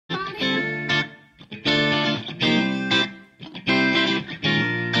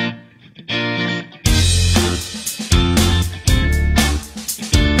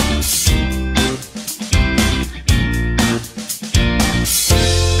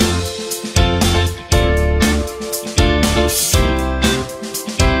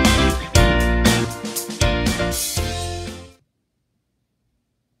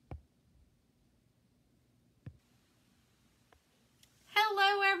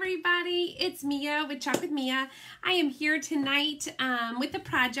everybody, it's Mia with Chalk with Mia. I am here tonight with a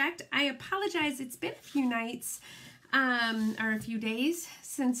project. I apologize, it's been a few nights or a few days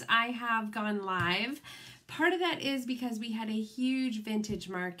since I have gone live. Part of that is because we had a huge vintage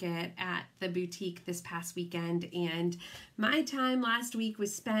market at the boutique this past weekend, and my time last week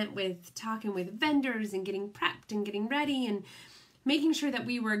was spent with talking with vendors and getting prepped and getting ready and making sure that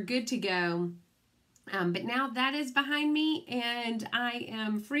we were good to go. But now that is behind me and I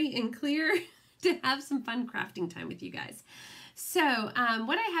am free and clear to have some fun crafting time with you guys. So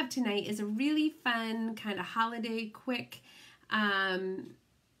what I have tonight is a really fun kind of holiday quick and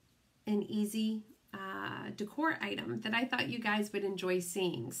easy decor item that I thought you guys would enjoy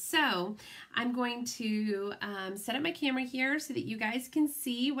seeing. So I'm going to set up my camera here so that you guys can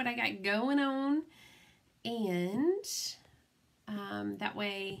see what I got going on, and that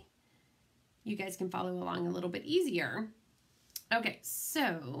way you guys can follow along a little bit easier. Okay,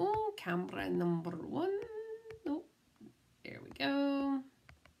 so camera number 1. Oh, there we go.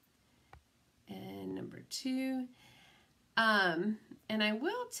 And number 2. And I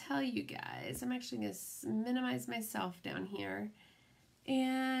will tell you guys, I'm actually going to minimize myself down here.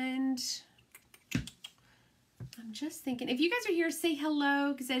 And I'm just thinking, if you guys are here, say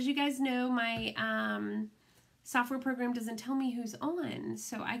hello, because as you guys know, my software program doesn't tell me who's on,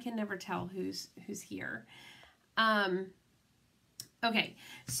 so I can never tell who's here. Okay,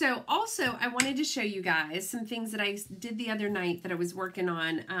 so also I wanted to show you guys some things that I did the other night that I was working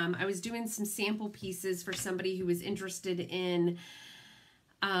on. I was doing some sample pieces for somebody who was interested in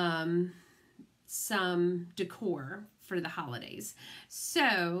some decor for the holidays.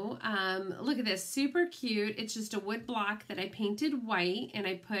 So look at this, super cute. It's just a wood block that I painted white and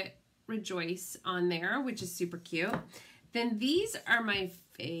I put Rejoice on there, which is super cute. Then these are my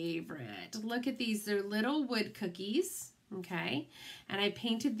favorite. Look at these, they're little wood cookies, okay? And I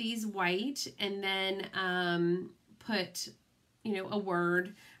painted these white and then put, you know, a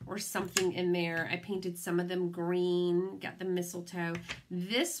word or something in there. I painted some of them green, got the mistletoe.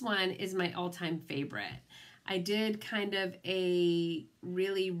 This one is my all-time favorite. I did kind of a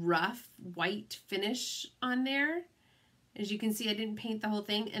really rough white finish on there. As you can see, I didn't paint the whole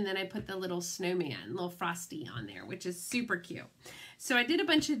thing, and then I put the little snowman, little frosty on there, which is super cute. So I did a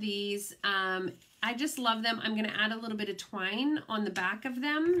bunch of these. I just love them. I'm going to add a little bit of twine on the back of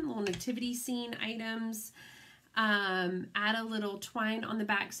them, little nativity scene items. Add a little twine on the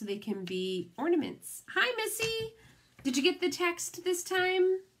back so they can be ornaments. Hi, Missy! Did you get the text this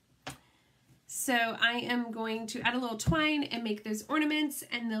time? So I am going to add a little twine and make those ornaments,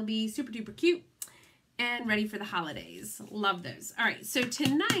 and they'll be super duper cute and ready for the holidays. Love those. All right, so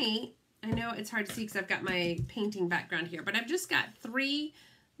tonight, I know it's hard to see because I've got my painting background here, but I've just got 3,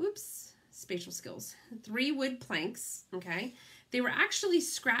 whoops, spatial skills, 3 wood planks, okay? They were actually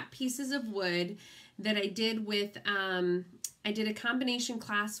scrap pieces of wood that I did with, I did a combination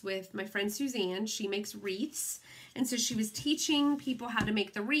class with my friend Suzanne. She makes wreaths, and so she was teaching people how to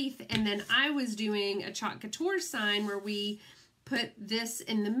make the wreath, and then I was doing a chalk couture sign where we put this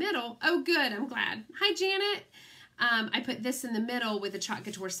in the middle. Oh, good, I'm glad. Hi, Janet. I put this in the middle with a chalk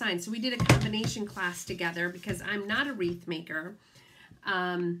couture sign. So we did a combination class together because I'm not a wreath maker.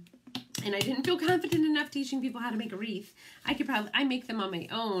 And I didn't feel confident enough teaching people how to make a wreath. I make them on my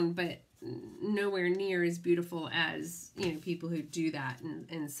own, but nowhere near as beautiful as, you know, people who do that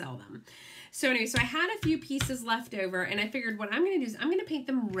and sell them. So anyway, so I had a few pieces left over, and I figured what I'm going to do is I'm going to paint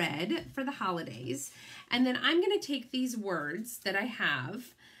them red for the holidays, and then I'm going to take these words that I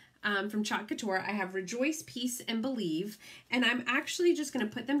have from Chalk Couture. I have Rejoice, Peace, and Believe, and I'm actually just going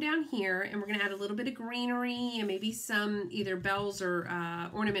to put them down here, and we're going to add a little bit of greenery and maybe some either bells or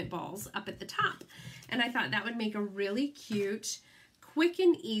ornament balls up at the top. And I thought that would make a really cute, quick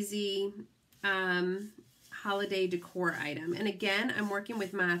and easy holiday decor item. And again, I'm working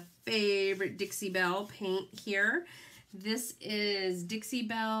with my favorite Dixie Belle paint here. This is Dixie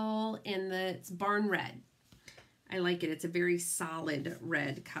Belle and it's Barn Red. I like it. It's a very solid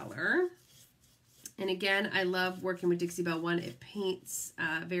red color. And again, I love working with Dixie Belle 1. It paints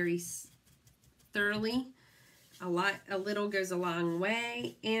very thoroughly. A little goes a long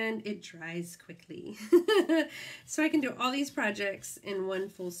way, and it dries quickly. So I can do all these projects in one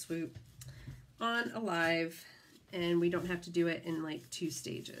full swoop on a live, and we don't have to do it in like 2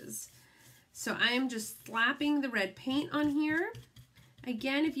 stages. So I am just slapping the red paint on here.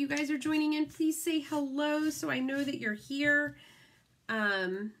 Again, if you guys are joining in, please say hello so I know that you're here.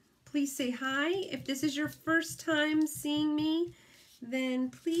 Please say hi. If this is your first time seeing me,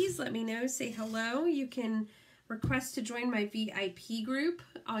 then please let me know. Say hello. You can request to join my VIP group.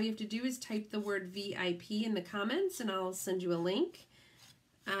 All you have to do is type the word VIP in the comments and I'll send you a link.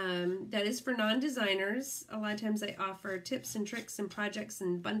 That is for non-designers. A lot of times I offer tips and tricks and projects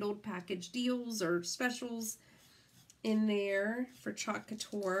and bundled package deals or specials in there for Chalk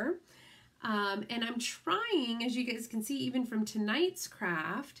Couture. And I'm trying, as you guys can see, even from tonight's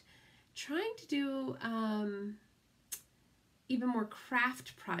craft, trying to do even more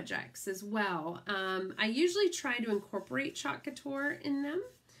craft projects as well. I usually try to incorporate Chalk Couture in them.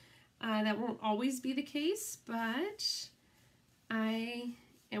 That won't always be the case, but I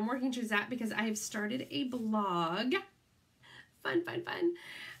am working towards that because I have started a blog. Fun, fun, fun.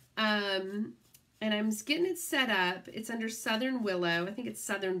 And I'm getting it set up. It's under Southern Willow. I think it's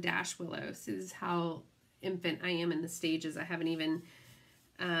Southern-Willow. So this is how infant I am in the stages. I haven't even,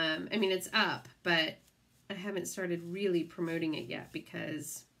 I mean, it's up, but I haven't started really promoting it yet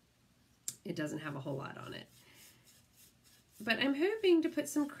because it doesn't have a whole lot on it. But I'm hoping to put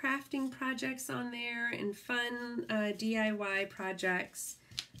some crafting projects on there and fun DIY projects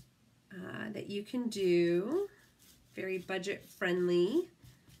that you can do. Very budget friendly.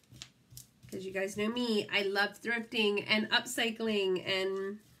 Because you guys know me, I love thrifting and upcycling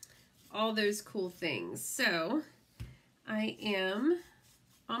and all those cool things. So I am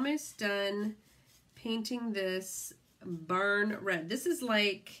almost done painting this burn red. This is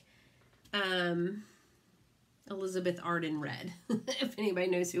like Elizabeth Arden red, if anybody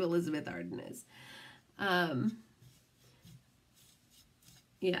knows who Elizabeth Arden is.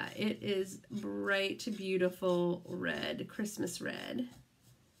 Yeah, it is bright, beautiful red, Christmas red.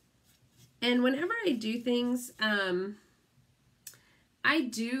 And whenever I do things, I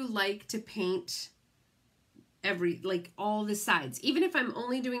do like to paint all the sides. Even if I'm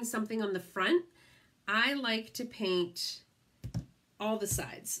only doing something on the front, I like to paint all the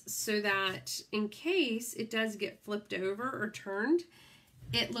sides so that in case it does get flipped over or turned,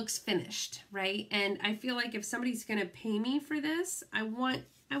 it looks finished, right? And I feel like if somebody's gonna pay me for this, I want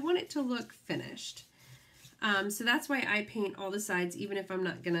it to look finished. So that's why I paint all the sides, even if I'm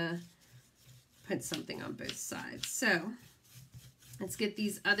not gonna put something on both sides. So let's get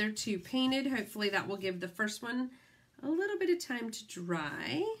these other two painted. Hopefully that will give the first one a little bit of time to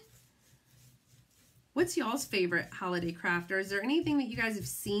dry. What's y'all's favorite holiday craft? Or is there anything that you guys have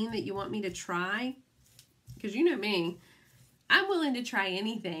seen that you want me to try? Because you know me, I'm willing to try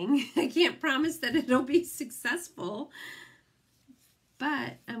anything. I can't promise that it'll be successful,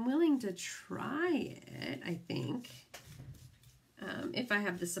 but I'm willing to try it, I think. If I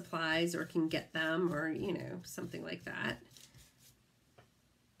have the supplies or can get them or, you know, something like that.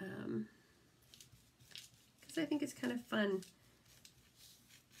 Because I think it's kind of fun.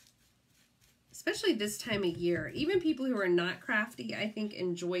 Especially this time of year. Even people who are not crafty, I think,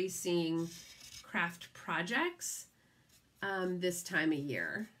 enjoy seeing craft projects this time of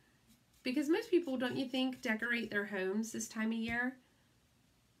year. Because most people, don't you think, decorate their homes this time of year?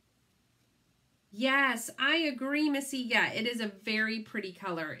 Yes, I agree, Missy. Yeah, it is a very pretty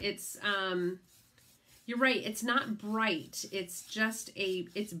color. It's, you're right, it's not bright. It's just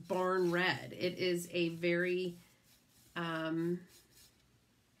it's barn red. It is a very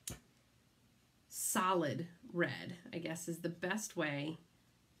solid red, I guess is the best way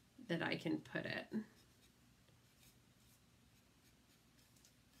that I can put it.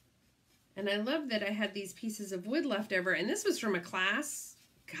 And I love that I had these pieces of wood left over, and this was from a class,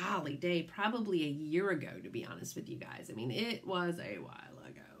 golly day, probably a year ago, to be honest with you guys. I mean, it was a while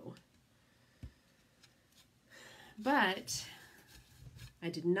ago. But I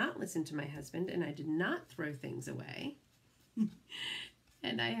did not listen to my husband, and I did not throw things away.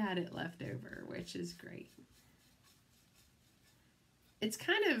 And I had it left over, which is great. It's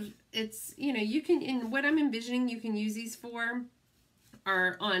kind of, you know, you can, in what I'm envisioning you can use these for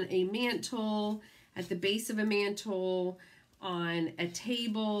are on a mantle, at the base of a mantle, on a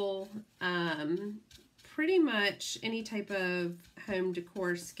table, pretty much any type of home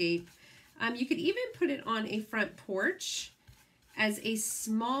decor scape. You could even put it on a front porch as a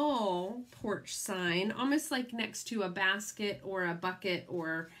small porch sign, almost like next to a basket or a bucket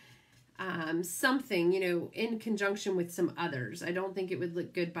or something, you know, in conjunction with some others. I don't think it would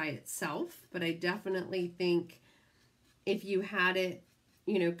look good by itself, but I definitely think if you had it,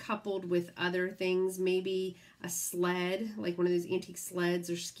 you know, coupled with other things, maybe a sled, like one of those antique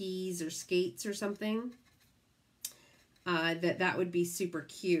sleds or skis or skates or something, that would be super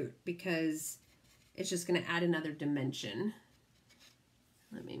cute because it's just going to add another dimension.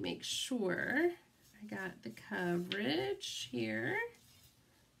 Let me make sure I got the coverage here.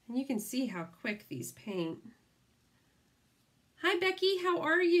 And you can see how quick these paint. Hi, Becky. How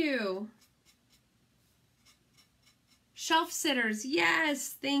are you? Shelf sitters.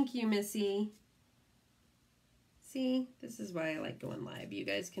 Yes. Thank you, Missy. See, this is why I like going live. You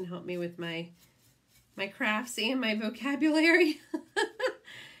guys can help me with my crafts and my vocabulary.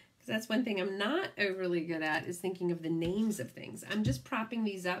 Because that's one thing I'm not overly good at, is thinking of the names of things. I'm just propping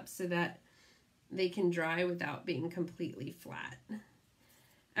these up so that they can dry without being completely flat.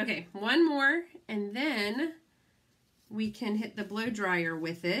 Okay, one more, and then we can hit the blow dryer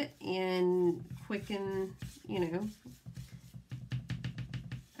with it and quicken, you know,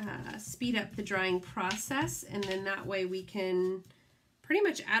 speed up the drying process, and then that way we can pretty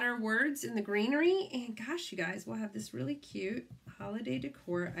much add our words in the greenery, and gosh, you guys, we'll have this really cute holiday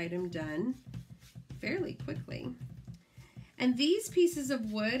decor item done fairly quickly. And these pieces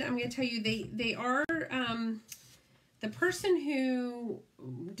of wood, I'm going to tell you, they are, the person who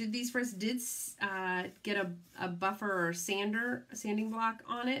did these for us did get a buffer or sanding block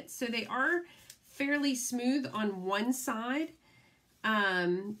on it, so they are fairly smooth on one side.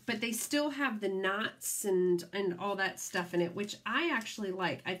 But they still have the knots and all that stuff in it, which I actually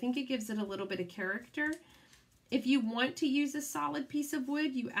like. I think it gives it a little bit of character. If you want to use a solid piece of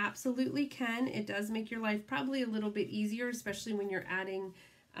wood, you absolutely can. It does make your life probably a little bit easier, especially when you're adding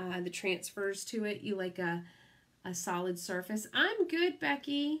the transfers to it. You like a solid surface. I'm good,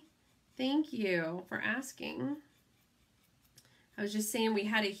 Becky. Thank you for asking. I was just saying we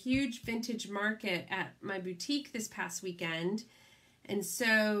had a huge vintage market at my boutique this past weekend. And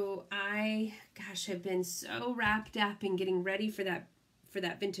so I, gosh, have been so wrapped up in getting ready for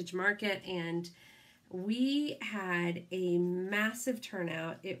that vintage market, and we had a massive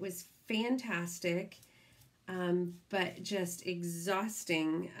turnout. It was fantastic, but just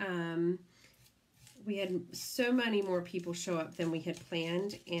exhausting. We had so many more people show up than we had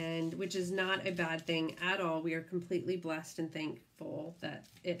planned, and which is not a bad thing at all. We are completely blessed and thankful that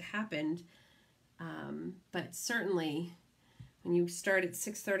it happened, but certainly when you start at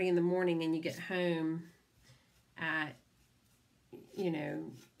 6:30 in the morning and you get home at, you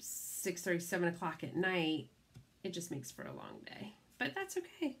know, 6:30, 7 o'clock at night, it just makes for a long day. But that's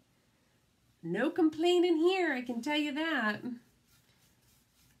okay. No complaining here, I can tell you that.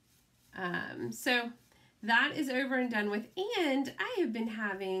 So that is over and done with. And I have been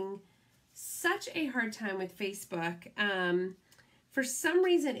having such a hard time with Facebook. For some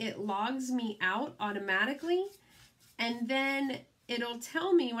reason, it logs me out automatically. And then it'll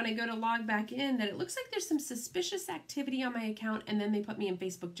tell me when I go to log back in that it looks like there's some suspicious activity on my account, and then they put me in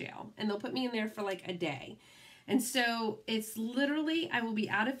Facebook jail. And they'll put me in there for like a day. And so it's literally, I will be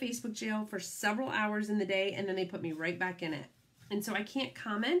out of Facebook jail for several hours in the day, and then they put me right back in it. And so I can't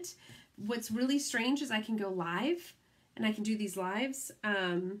comment. What's really strange is I can go live, and I can do these lives,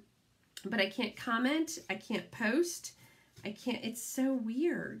 but I can't comment. I can't post. I can't, it's so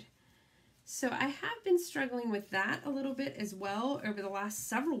weird. So I have been struggling with that a little bit as well over the last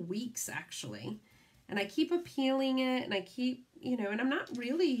several weeks, actually. And I keep appealing it, and I keep, you know, and I'm not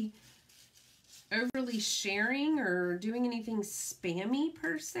really overly sharing or doing anything spammy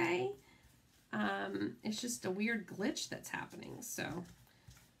per se. It's just a weird glitch that's happening. So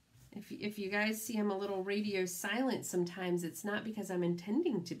if you guys see I'm a little radio silent sometimes, it's not because I'm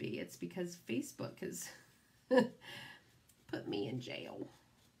intending to be. It's because Facebook has put me in jail.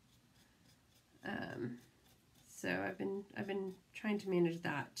 So I've been trying to manage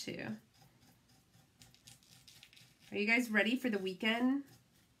that too. Are you guys ready for the weekend?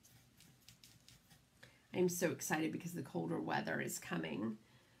 I'm so excited because the colder weather is coming.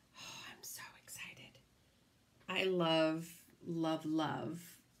 Oh, I'm so excited. I love, love, love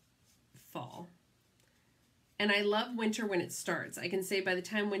fall. And I love winter when it starts. I can say by the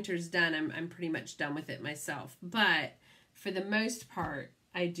time winter's done, I'm pretty much done with it myself. But for the most part,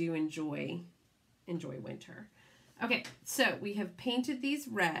 I do enjoy winter. Okay, so we have painted these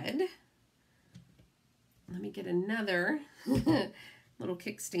red. Let me get another little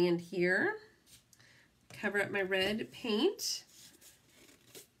kickstand here. Cover up my red paint.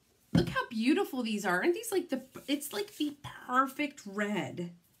 Look how beautiful these are. Aren't these like it's like the perfect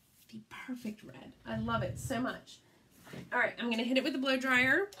red. The perfect red. I love it so much. All right, I'm gonna hit it with the blow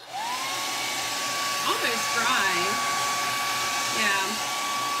dryer. Almost dry. Yeah.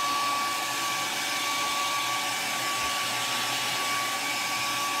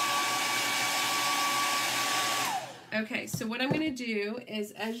 Okay, so what I'm going to do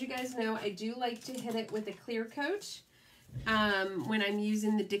is, as you guys know, I do like to hit it with a clear coat when I'm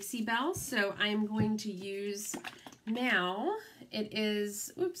using the Dixie Belle. So I'm going to use now, it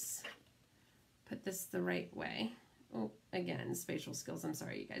is, oops, put this the right way. Oh, again, spatial skills, I'm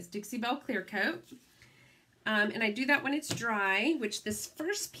sorry, you guys. Dixie Belle clear coat. And I do that when it's dry, which this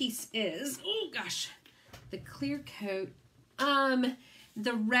first piece is, oh gosh, the clear coat.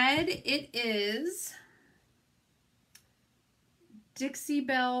 The red, it is Dixie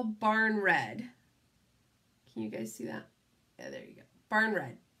Belle Barn Red. Can you guys see that? Yeah, there you go. Barn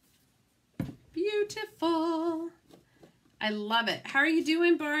Red. Beautiful. I love it. How are you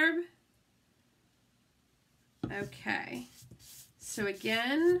doing, Barb? Okay. So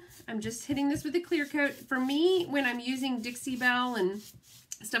again, I'm just hitting this with a clear coat. For me, when I'm using Dixie Belle and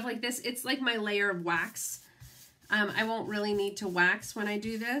stuff like this, it's like my layer of wax. I won't really need to wax when I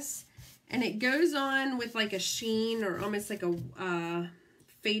do this. And it goes on with like a sheen or almost like a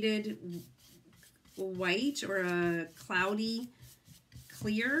faded white or a cloudy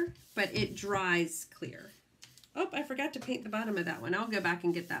clear, but it dries clear. Oh, I forgot to paint the bottom of that one. I'll go back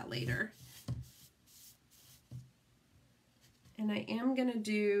and get that later. And I am going to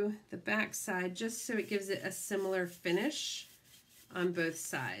do the back side just so it gives it a similar finish on both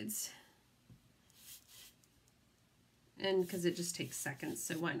sides. And because it just takes seconds,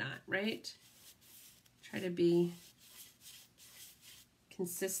 so why not, right? Try to be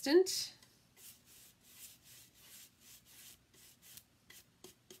consistent.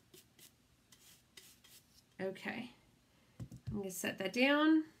 Okay, I'm going to set that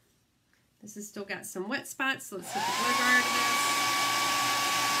down. This has still got some wet spots, so let's set the glue guard to this.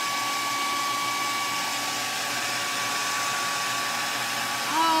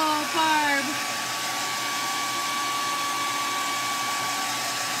 Oh, Barb.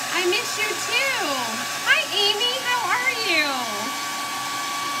 I miss you too. Hi, Amy. How are you?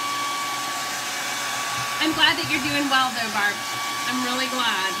 I'm glad that you're doing well, though, Barb. I'm really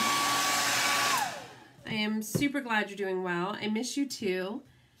glad. I am super glad you're doing well. I miss you too.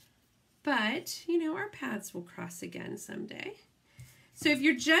 But, you know, our paths will cross again someday. So if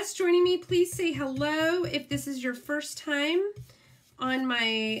you're just joining me, please say hello. If this is your first time on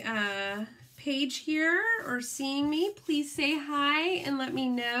my page here or seeing me, please say hi and let me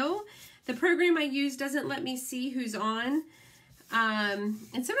know. The program I use doesn't let me see who's on. And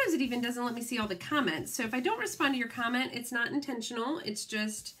sometimes it even doesn't let me see all the comments. So if I don't respond to your comment, it's not intentional. It's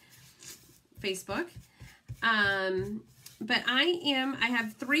just Facebook. But I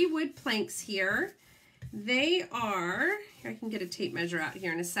have 3 wood planks here. They are, here I can get a tape measure out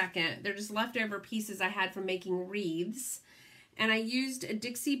here in a second. They're just leftover pieces I had from making wreaths. And I used a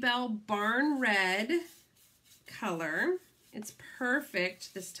Dixie Belle Barn Red color. It's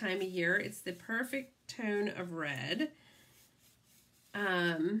perfect this time of year. It's the perfect tone of red.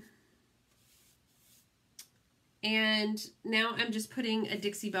 And now I'm just putting a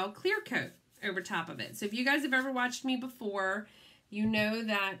Dixie Belle clear coat over top of it. So if you guys have ever watched me before, you know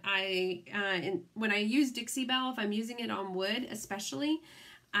that when I use Dixie Belle, if I'm using it on wood especially,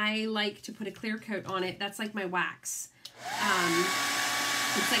 I like to put a clear coat on it. That's like my wax.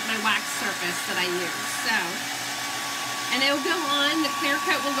 It's like my wax surface that I use. So, and it'll go on, the clear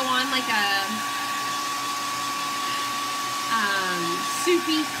coat will go on like a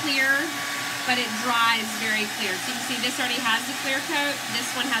soupy clear, but it dries very clear. So you can see this already has the clear coat. This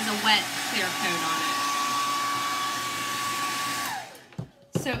one has a wet clear coat on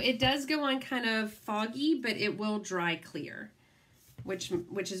it. So it does go on kind of foggy, but it will dry clear, which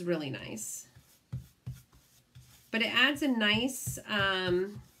is really nice. But it adds a nice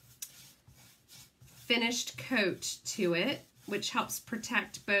finished coat to it, which helps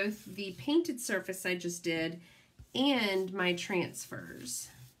protect both the painted surface I just did and my transfers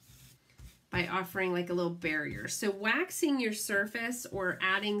by offering like a little barrier. So waxing your surface or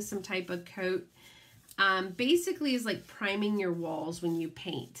adding some type of coat basically is like priming your walls when you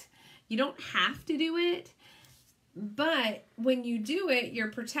paint. You don't have to do it, but when you do it,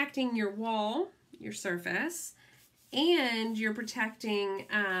 you're protecting your wall, your surface, and you're protecting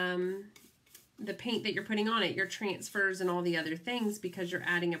the paint that you're putting on it, your transfers and all the other things, because you're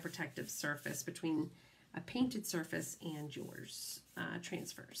adding a protective surface between a painted surface and yours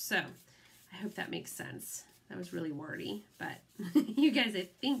transfers. So I hope that makes sense. That was really wordy, but you guys, I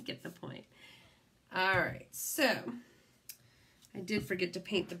think, get the point. All right, so I did forget to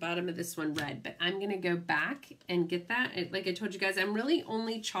paint the bottom of this one red, but I'm going to go back and get that. Like I told you guys, I'm really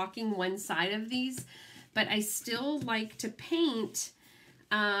only chalking one side of these, but I still like to paint,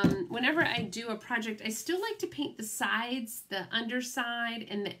 whenever I do a project, I still like to paint the sides, the underside,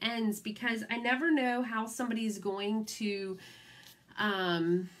 and the ends, because I never know how somebody's going to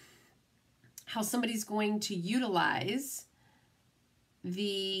utilize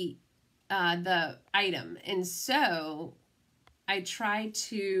the item. And so I try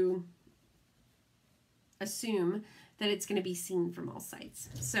to assume that it's going to be seen from all sides.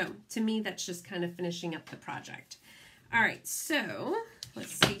 So to me, that's just kind of finishing up the project. All right, so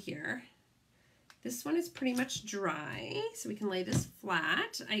let's see here. This one is pretty much dry, so we can lay this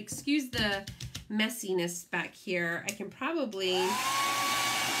flat. I excuse the messiness back here, I can probably use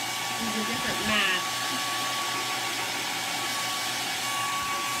a different mat.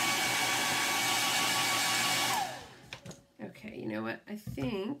 Okay, you know what? I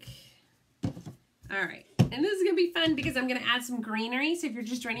think, all right. And this is going to be fun because I'm going to add some greenery. So if you're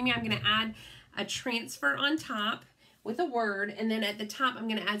just joining me, I'm going to add a transfer on top with a word. And then at the top, I'm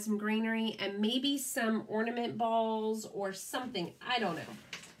going to add some greenery and maybe some ornament balls or something. I don't know.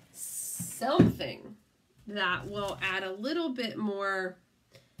 Something that will add a little bit more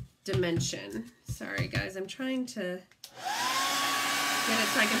dimension. Sorry, guys. I'm trying to get it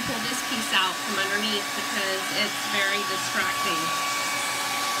so I can pull this piece out from underneath because it's very distracting.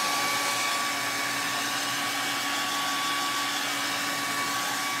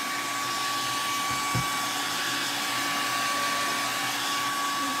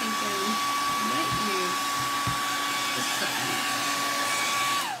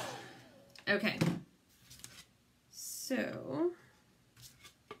 Okay, so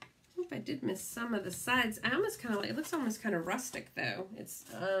I hope I did miss some of the sides. I almost kind of like, it looks almost kind of rustic though. It's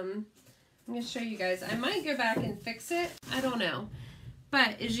I'm gonna show you guys. I might go back and fix it. I don't know,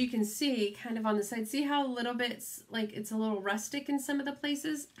 but as you can see, kind of on the side, see how a little bit like it's a little rustic in some of the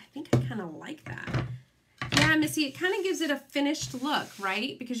places. I think I kind of like that. Yeah, Missy, it kind of gives it a finished look,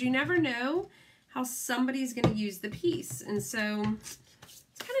 right? Because you never know how somebody's gonna use the piece, and so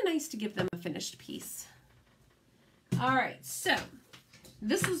kind of nice to give them a finished piece. All right, so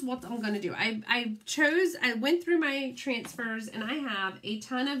this is what I'm going to do. I went through my transfers and I have a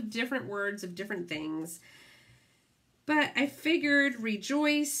ton of different words of different things, but I figured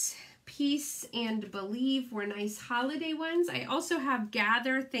rejoice, peace, and believe were nice holiday ones. I also have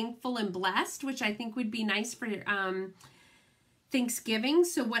gather, thankful, and blessed, which I think would be nice for Thanksgiving.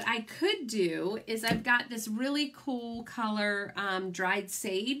 So what I could do is I've got this really cool color dried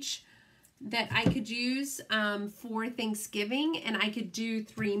sage that I could use for Thanksgiving, and I could do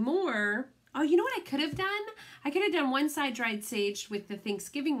 3 more. Oh, you know what I could have done? I could have done one side dried sage with the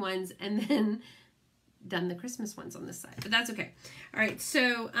Thanksgiving ones and then done the Christmas ones on this side, but that's okay. All right,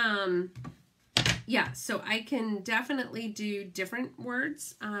 so yeah, so I can definitely do different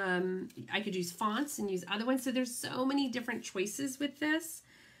words. I could use fonts and use other ones. So there's so many different choices with this.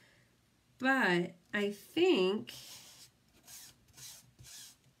 But I think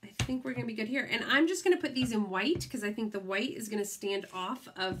we're going to be good here. And I'm just going to put these in white because I think the white is going to stand off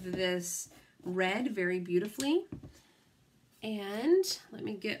of this red very beautifully. And let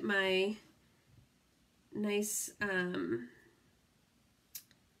me get my nice...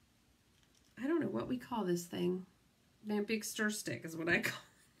 I don't know what we call this thing. My big stir stick is what I call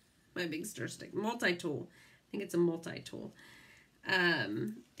my big stir stick. Multi-tool. I think it's a multi-tool.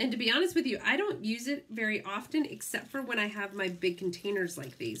 And to be honest with you, I don't use it very often except for when I have my big containers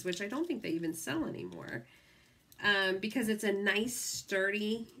like these, which I don't think they even sell anymore. Because it's a nice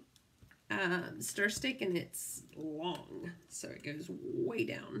sturdy stir stick and it's long. So it goes way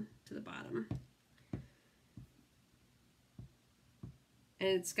down to the bottom. And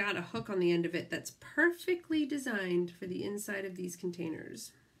it's got a hook on the end of it that's perfectly designed for the inside of these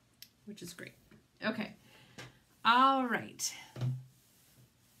containers, which is great. Okay. All right.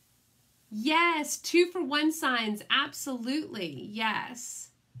 Yes, 2-for-1 signs. Absolutely.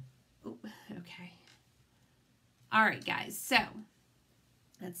 Yes. Ooh, okay. All right, guys. So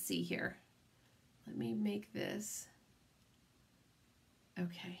let's see here. Let me make this.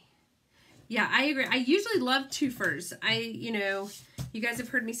 Okay. Yeah, I agree. I usually love twofers. You guys have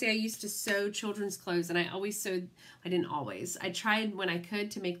heard me say I used to sew children's clothes, and I always sewed, I didn't always. I tried when I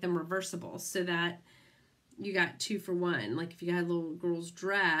could to make them reversible so that you got 2-for-1. Like if you had a little girl's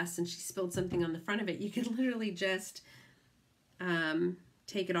dress and she spilled something on the front of it, you could literally just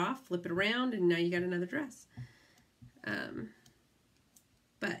take it off, flip it around, and now you got another dress.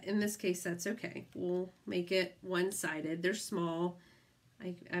 But in this case, that's okay. We'll make it one-sided. They're small.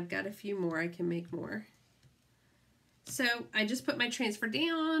 I've got a few more. I can make more. So I just put my transfer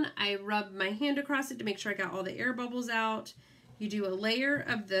down. I rub my hand across it to make sure I got all the air bubbles out. You do a layer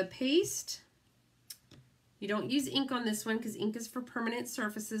of the paste. You don't use ink on this one because ink is for permanent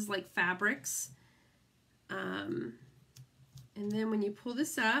surfaces like fabrics. And then when you pull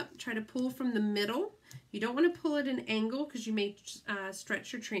this up, try to pull from the middle. You don't want to pull at an angle because you may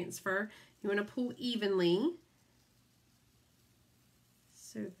stretch your transfer. You want to pull evenly.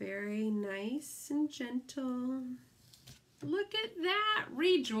 So very nice and gentle. Look at that,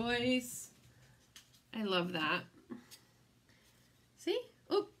 rejoice. I love that. See?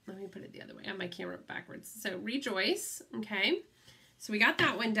 Oh, let me put it the other way. I have my camera backwards. So rejoice, okay. So we got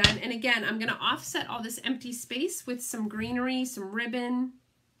that one done. And again, I'm gonna offset all this empty space with some greenery, some ribbon.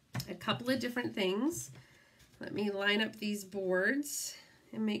 a couple of different things. Let me line up these boards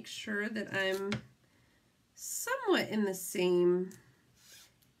and make sure that I'm somewhat in the same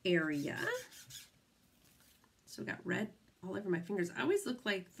area. So I've got red all over my fingers. I always look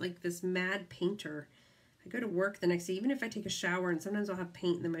like this mad painter. I go to work the next day, even if I take a shower, and sometimes I'll have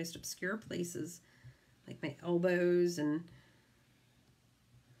paint in the most obscure places, like my elbows, and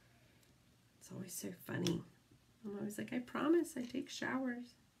it's always so funny. I'm always like, I promise I take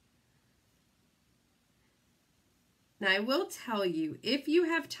showers. Now, I will tell you, if you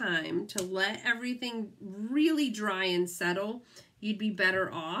have time to let everything really dry and settle, you'd be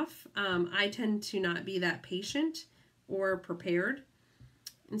better off. I tend to not be that patient or prepared.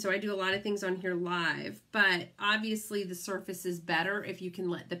 And so I do a lot of things on here live, but obviously the surface is better if you can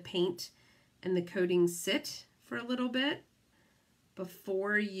let the paint and the coating sit for a little bit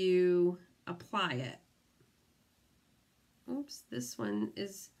before you apply it. Oops, this one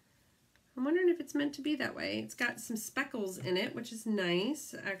is... I'm wondering if it's meant to be that way. It's got some speckles in it, which is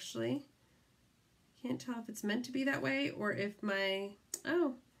nice, actually. Can't tell if it's meant to be that way or if my...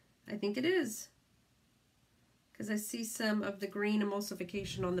 Oh, I think it is. Because I see some of the green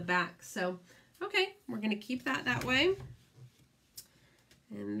emulsification on the back. So, okay, we're going to keep that way.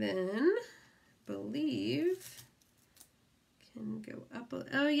 And then, I believe, can go up.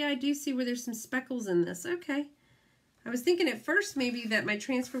 Oh, yeah, I do see where there's some speckles in this. Okay. I was thinking at first maybe that my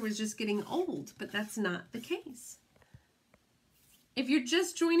transfer was just getting old, but that's not the case. If you're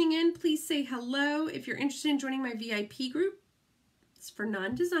just joining in, please say hello. If you're interested in joining my VIP group, it's for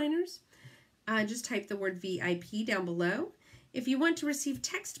non-designers. Just type the word VIP down below. If you want to receive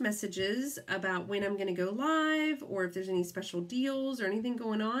text messages about when I'm going to go live or if there's any special deals or anything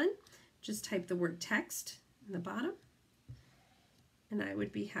going on, just type the word text in the bottom. And I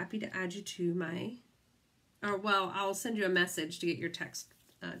would be happy to add you to my... Or, well, I'll send you a message to get your text,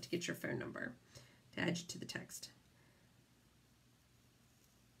 to get your phone number, to add you to the text.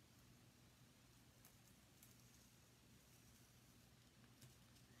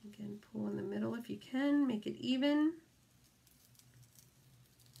 Again, pull in the middle if you can, make it even.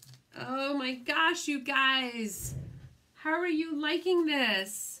 Oh my gosh, you guys! How are you liking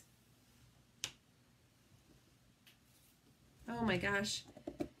this? Oh my gosh.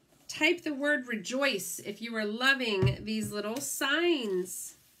 Type the word rejoice if you are loving these little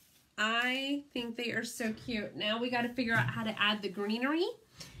signs. I think they are so cute. Now we got to figure out how to add the greenery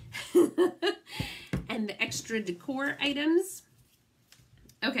and the extra decor items.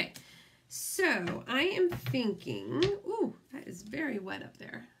 Okay, so I am thinking, ooh, that is very wet up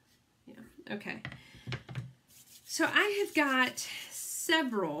there. Yeah, okay. So I have got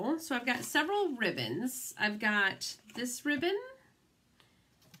several ribbons. I've got this ribbon.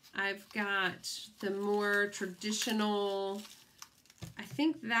 I've got the more traditional, I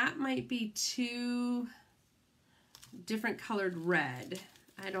think that might be two different colored red.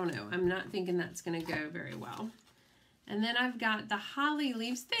 I don't know. I'm not thinking that's going to go very well. And then I've got the holly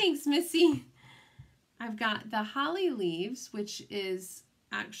leaves. Thanks, Missy. I've got the holly leaves, which is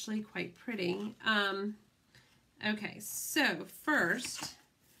actually quite pretty. Okay, so first,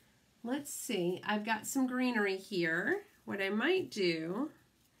 let's see. I've got some greenery here. What I might do...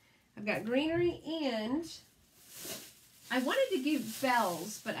 I've got greenery and I wanted to give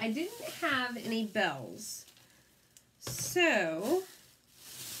bells, but I didn't have any bells. So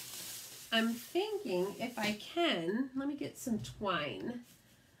I'm thinking if I can, let me get some twine.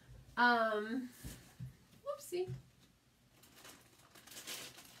 Whoopsie.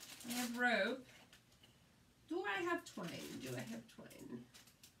 I have rope. Do I have twine? Do I have twine?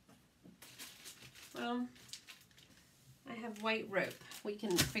 Well, I have white rope. We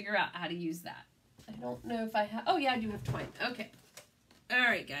can figure out how to use that. I don't know if I have... Oh, yeah, I do have twine. Okay. All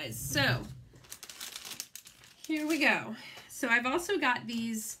right, guys. So, here we go. So, I've also got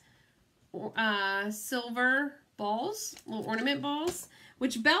these silver balls, little ornament balls,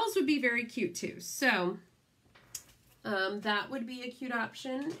 which bells would be very cute, too. So, that would be a cute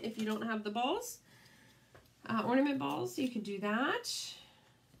option if you don't have the balls. Ornament balls, you could do that.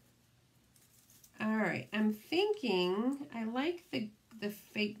 All right, I'm thinking I like the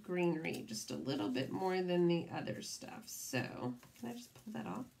fake greenery just a little bit more than the other stuff. So, can I just pull that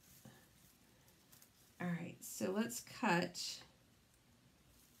off? All right, so let's cut.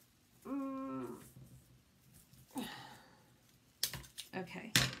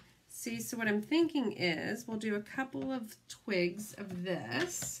 Okay, see, so what I'm thinking is we'll do a couple of twigs of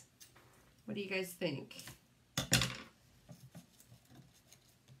this. What do you guys think?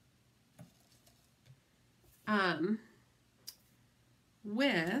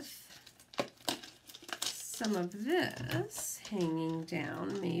 With some of this hanging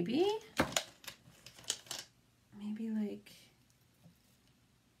down, maybe like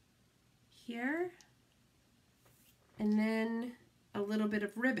here, and then a little bit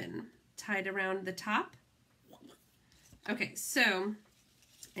of ribbon tied around the top. Okay, so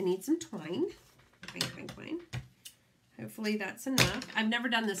I need some twine. Twine, twine, twine. Hopefully that's enough. I've never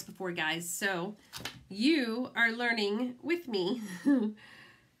done this before, guys, so you are learning with me.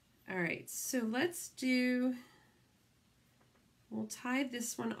 All right, so we'll tie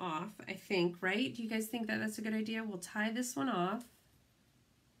this one off, I think, right? Do you guys think that that's a good idea? We'll tie this one off,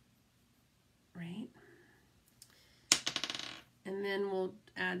 right? And then we'll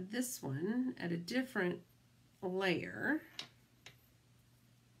add this one at a different layer,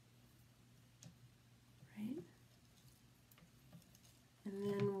 right? And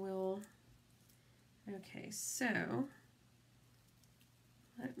then okay, so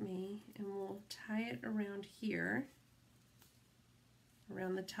we'll tie it around here,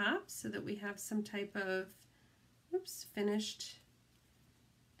 around the top, so that we have some type of, finished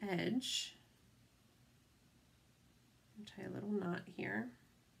edge. Tie a little knot here.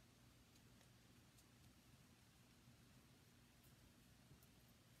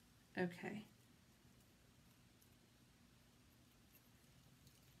 Okay.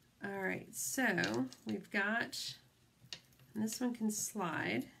 All right, so we've got, and this one can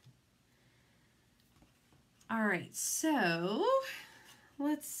slide. All right, so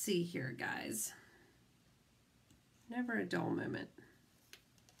let's see here, guys. Never a dull moment.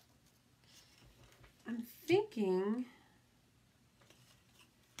 I'm thinking,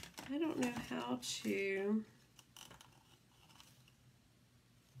 I don't know how to,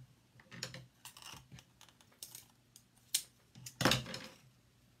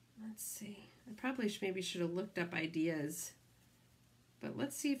 let's see. I probably maybe should have looked up ideas, but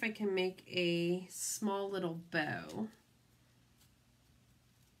let's see if I can make a small little bow.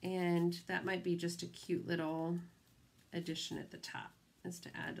 And that might be just a cute little addition at the top, is to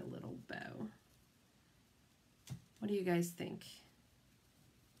add a little bow. What do you guys think?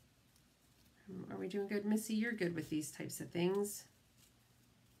 Are we doing good? Missy, you're good with these types of things.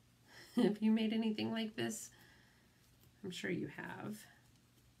 Have you made anything like this? I'm sure you have.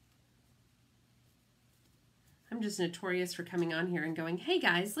 I'm just notorious for coming on here and going, hey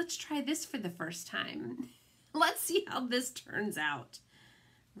guys, let's try this for the first time. Let's see how this turns out,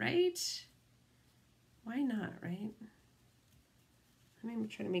 right? Why not, right? I'm going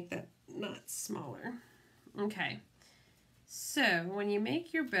to try to make that knot smaller. Okay, so when you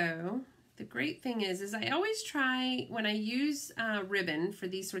make your bow, the great thing is I always try, when I use ribbon for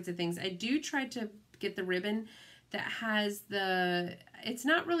these sorts of things, I do try to get the ribbon that has it's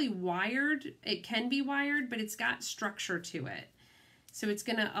not really wired. It can be wired, but it's got structure to it. So it's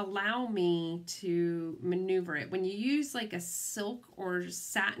going to allow me to maneuver it. When you use like a silk or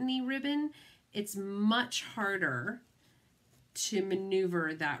satiny ribbon, it's much harder to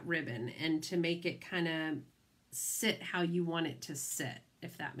maneuver that ribbon and to make it kind of sit how you want it to sit,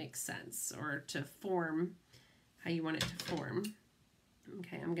 if that makes sense, or to form how you want it to form.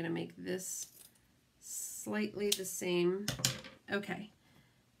 Okay, I'm going to make this slightly the same. Okay,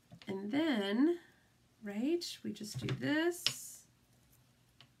 and then, right, we just do this.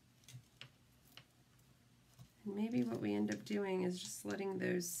 And maybe what we end up doing is just letting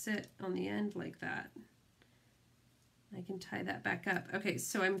those sit on the end like that. I can tie that back up. Okay,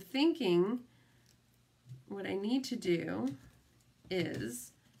 so I'm thinking what I need to do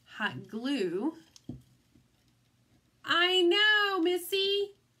is hot glue. I know,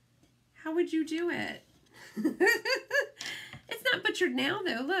 Missy. How would you do it? It's not butchered now,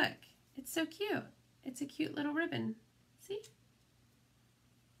 though. Look, it's so cute. It's a cute little ribbon. See?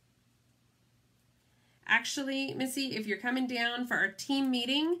 Actually, Missy, if you're coming down for our team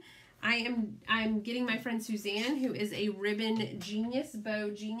meeting, I'm getting my friend Suzanne, who is a ribbon genius, bow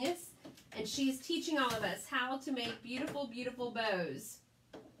genius, and she's teaching all of us how to make beautiful, beautiful bows.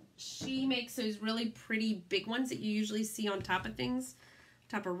 She makes those really pretty big ones that you usually see on top of things,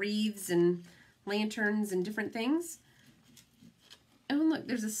 top of wreaths and lanterns and different things. Oh, and look,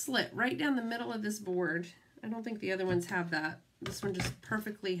 there's a slit right down the middle of this board. I don't think the other ones have that. This one just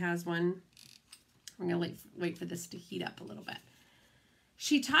perfectly has one. I'm gonna wait for this to heat up a little bit.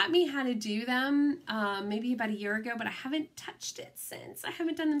 She taught me how to do them maybe about a year ago, but I haven't touched it since. I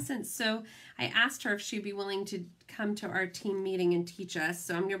haven't done them since. So I asked her if she'd be willing to come to our team meeting and teach us.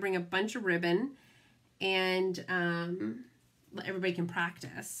 So I'm gonna bring a bunch of ribbon and everybody can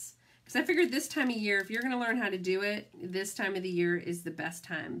practice. Because I figured this time of year, if you're gonna learn how to do it, this time of the year is the best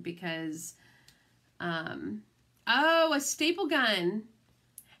time because, oh, a staple gun.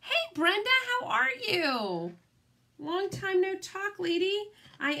 Hey, Brenda, how are you? Long time no talk, lady.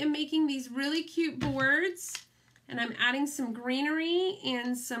 I am making these really cute boards, and I'm adding some greenery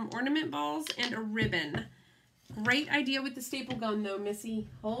and some ornament balls and a ribbon. Great idea with the staple gun, though, Missy.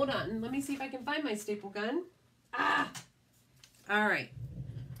 Hold on. Let me see if I can find my staple gun. Ah! All right.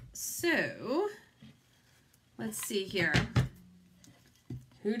 So, let's see here.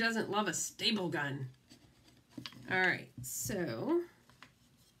 Who doesn't love a staple gun? All right. So,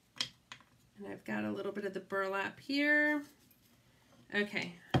 and I've got a little bit of the burlap here.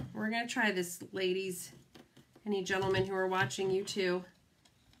 Okay. We're going to try this, ladies. Any gentlemen who are watching, you too.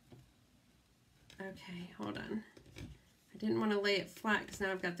 Okay, hold on. I didn't want to lay it flat because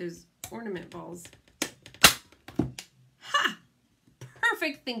now I've got those ornament balls. Ha!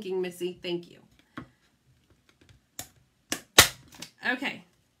 Perfect thinking, Missy. Thank you. Okay.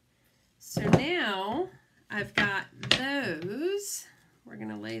 So now I've got those. We're going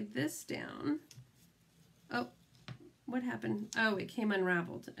to lay this down. Oh, what happened? Oh, it came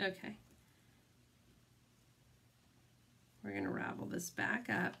unraveled. Okay. We're going to ravel this back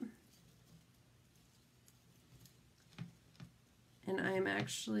up. And I am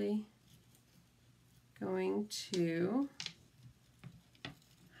actually going to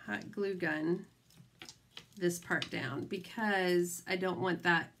hot glue gun this part down because I don't want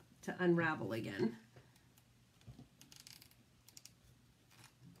that to unravel again.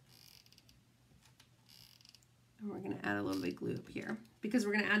 And we're going to add a little bit of glue up here. Because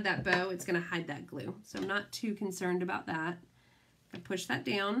we're going to add that bow, it's going to hide that glue. So I'm not too concerned about that. I push that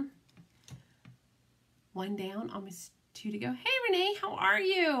down. One down, almost two to go. Hey Renee, how are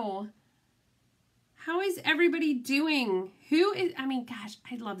you? How is everybody doing? Who is, I mean, gosh,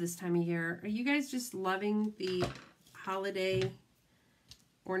 I love this time of year. Are you guys just loving the holiday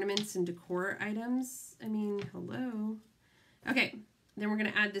ornaments and decor items? I mean, hello. Okay, then we're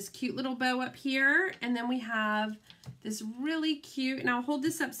gonna add this cute little bow up here, and then we have this really cute, and I'll hold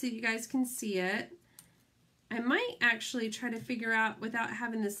this up so you guys can see it. I might actually try to figure out, without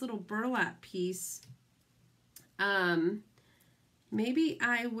having this little burlap piece, maybe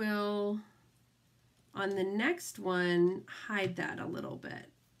I will, on the next one, hide that a little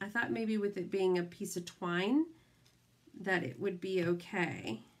bit. I thought maybe with it being a piece of twine that it would be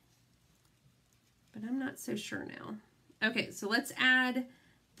okay, but I'm not so sure now. Okay, so let's add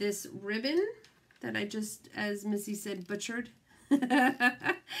this ribbon that I just, as Missy said, butchered.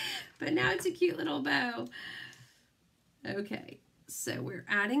 But now it's a cute little bow. Okay, so we're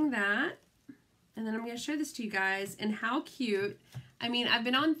adding that. And then I'm going to show this to you guys, and how cute. I mean, I've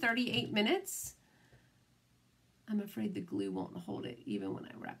been on 38 minutes. I'm afraid the glue won't hold it even when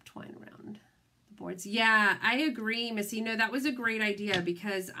I wrap twine around the boards. Yeah, I agree, Missy. No, that was a great idea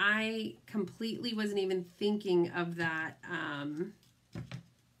because I completely wasn't even thinking of that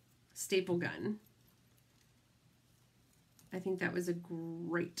staple gun. I think that was a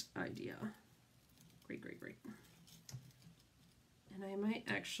great idea. Great, great, great. And I might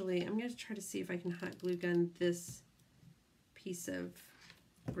actually, I'm going to try to see if I can hot glue gun this piece of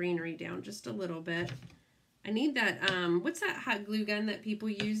greenery down just a little bit. I need that, what's that hot glue gun that people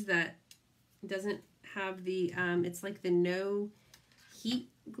use that doesn't have the, it's like the no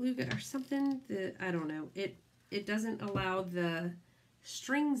heat glue gun or something? I don't know. It doesn't allow the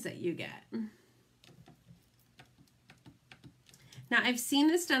strings that you get. Now, I've seen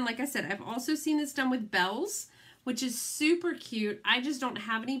this done, like I said, I've also seen this done with bells, which is super cute. I just don't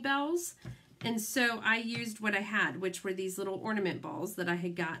have any bells, and so I used what I had, which were these little ornament balls that I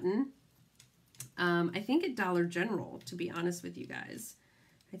had gotten. I think at Dollar General, to be honest with you guys,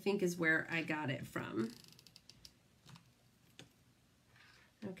 I think is where I got it from.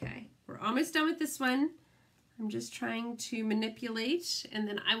 Okay, we're almost done with this one. I'm just trying to manipulate, and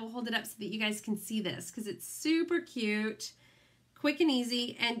then I will hold it up so that you guys can see this, because it's super cute, quick and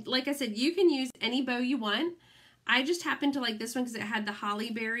easy, and like I said, you can use any bow you want. I just happened to like this one because it had the holly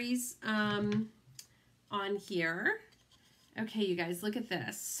berries on here. Okay, you guys, look at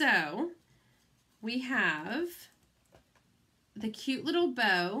this. So we have the cute little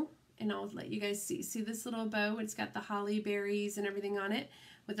bow, and I'll let you guys see. See this little bow? It's got the holly berries and everything on it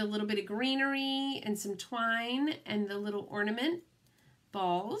with a little bit of greenery and some twine and the little ornament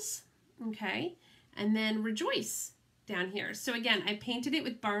balls, okay? And then Rejoice down here. So again, I painted it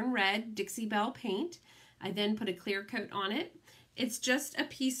with Barn Red Dixie Belle paint. I then put a clear coat on it. It's just a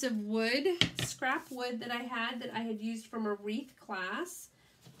piece of wood, scrap wood that I had used from a wreath class.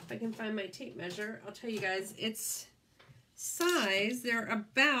 If I can find my tape measure, I'll tell you guys, it's size, they're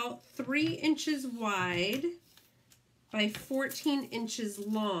about 3 inches wide by 14 inches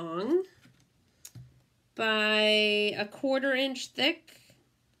long by 1/4 inch thick.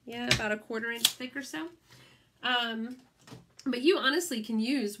 Yeah, about a 1/4 inch thick or so. But you honestly can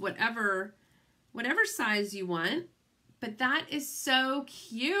use whatever size you want. But that is so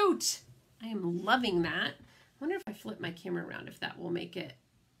cute. I am loving that. I wonder if I flip my camera around, if that will make it.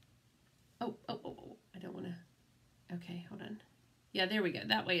 Oh, I don't want to. Okay, hold on. Yeah, there we go.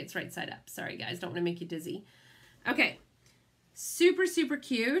 That way it's right side up. Sorry, guys. Don't want to make you dizzy. Okay. Super, super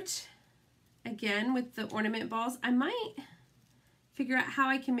cute. Again, with the ornament balls. I might figure out how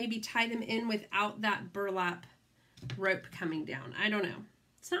I can maybe tie them in without that burlap rope coming down. I don't know.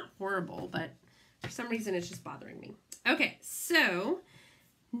 It's not horrible, but for some reason it's just bothering me. Okay, so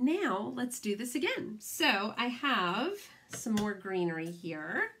now let's do this again. So I have some more greenery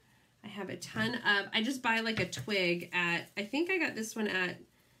here. I have a ton of, I just buy like a twig at, I think I got this one at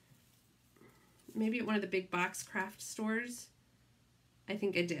maybe at one of the big box craft stores. I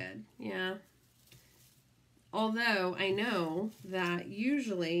think I did, yeah. Although I know that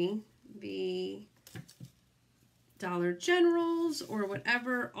usually the Dollar Generals or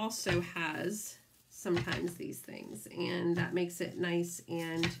whatever also has sometimes these things, and that makes it nice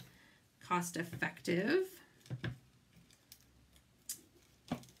and cost effective.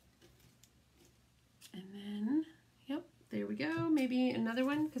 And then, yep, there we go. Maybe another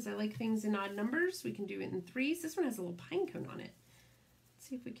one, because I like things in odd numbers. We can do it in 3s. This one has a little pine cone on it. Let's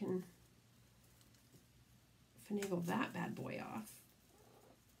see if we can finagle that bad boy off.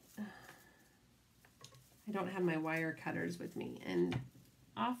 I don't have my wire cutters with me, and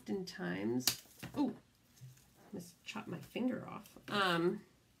oftentimes, oh, I must chop my finger off.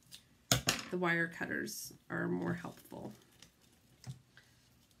 The wire cutters are more helpful.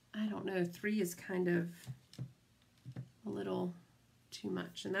 I don't know, 3 is kind of a little too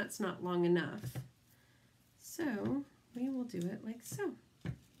much, and that's not long enough. So we will do it like so.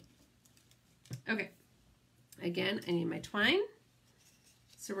 Okay, again, I need my twine.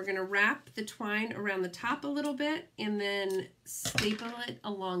 So we're going to wrap the twine around the top a little bit and then staple it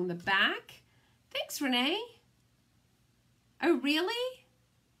along the back. Thanks, Renee. Oh, really?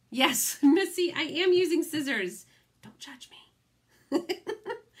 Yes, Missy, I am using scissors. Don't judge me.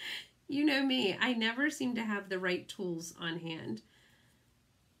 You know me. I never seem to have the right tools on hand.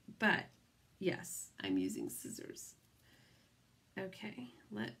 But, yes, I'm using scissors. Okay,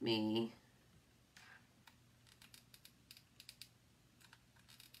 let me...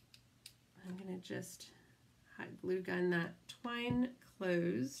 I'm going to just hot glue gun that twine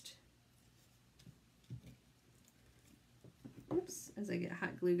closed. Oops, as I get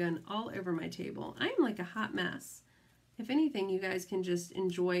hot glue gun all over my table. I'm like a hot mess. If anything, you guys can just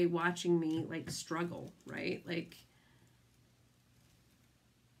enjoy watching me like struggle, right? Like,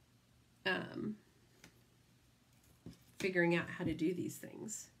 figuring out how to do these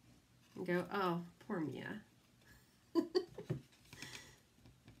things. And go, oh, poor Mia.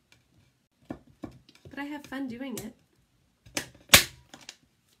 But I have fun doing it.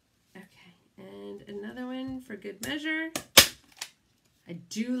 Okay, and another one for good measure. I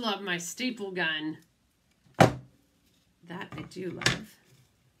do love my staple gun. That I do love.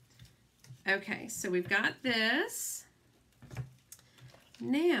 Okay, so we've got this.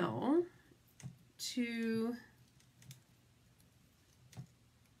 Now,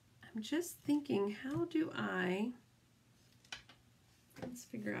 I'm just thinking, how do I... Let's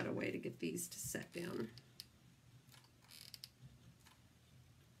figure out a way to get these to set down.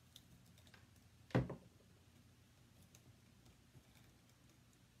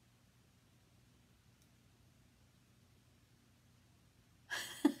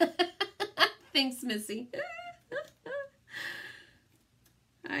 Thanks, Missy.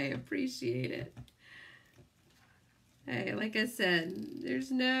 I appreciate it. Hey, like I said,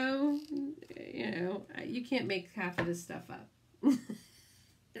 there's no, you can't make half of this stuff up.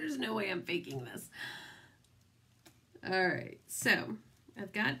 There's no way I'm faking this. All right, so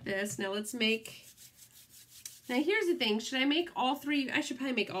I've got this. Now let's make, now here's the thing. Should I make all 3? I should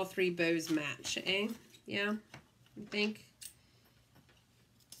probably make all 3 bows match, eh? Yeah, you think?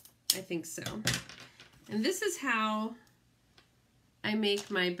 I think so. And this is how I make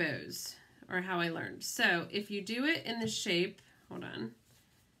my bows, or how I learned. So if you do it in the shape, hold on,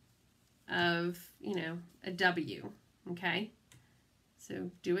 of, a W, okay?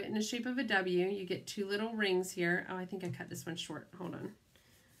 So do it in the shape of a W. You get 2 little rings here. Oh, I think I cut this one short. Hold on.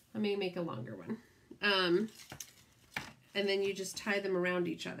 Let me make a longer one. And then you just tie them around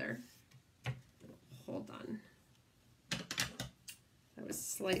each other. Hold on. That was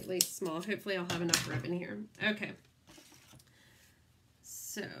slightly small. Hopefully I'll have enough ribbon here. Okay.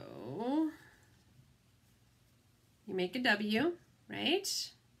 So you make a W,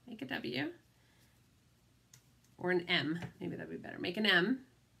 right? Make a W. Or an M. Maybe that would be better. Make an M.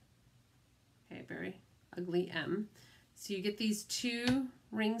 Okay, very ugly M. So you get these 2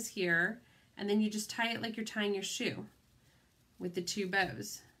 rings here, and then you just tie it like you're tying your shoe with the 2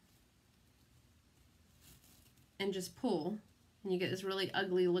 bows. And just pull, and you get this really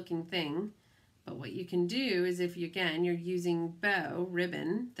ugly looking thing. But what you can do is, if you, again, you're using bow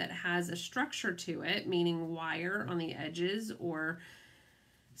ribbon that has a structure to it, meaning wire on the edges or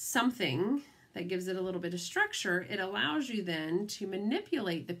something that gives it a little bit of structure, it allows you then to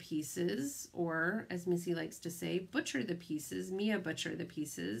manipulate the pieces, or as Missy likes to say, butcher the pieces, Mia butcher the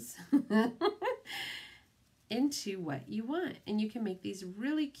pieces, into what you want. And you can make these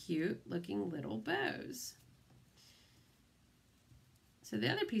really cute looking little bows. So the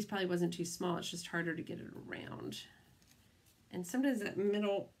other piece probably wasn't too small, it's just harder to get it around. And sometimes that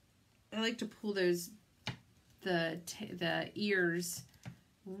middle, I like to pull those, the ears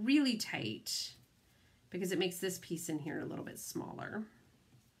really tight, because it makes this piece in here a little bit smaller.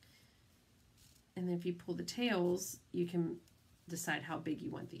 And then if you pull the tails, you can decide how big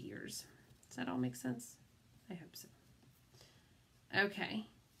you want the ears. Does that all make sense? I hope so. Okay.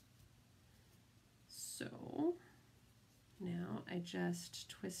 So now I just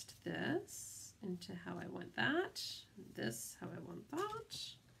twist this into how I want that, this how I want that,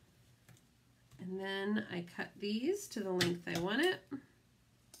 and then I cut these to the length I want it.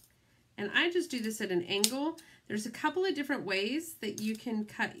 And I just do this at an angle. There's a couple of different ways that you can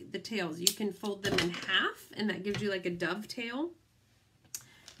cut the tails. You can fold them in half, and that gives you like a dovetail.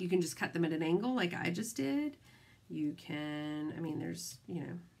 You can just cut them at an angle like I just did. You can, I mean, there's, you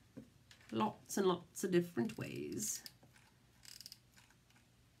know, lots and lots of different ways.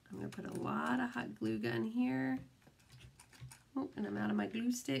 I'm going to put a lot of hot glue gun here. Oh, and I'm out of my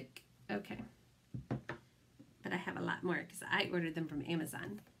glue stick. Okay. But I have a lot more because I ordered them from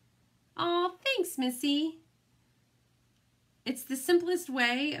Amazon. Oh, thanks, Missy. It's the simplest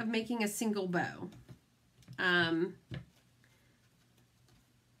way of making a single bow. I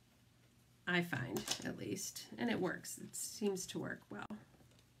find, at least. And it works. It seems to work well.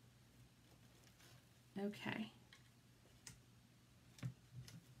 Okay.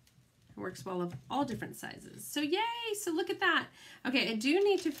 Works well of all different sizes. So yay, so look at that. Okay, I do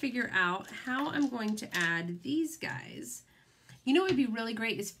need to figure out how I'm going to add these guys. You know what would be really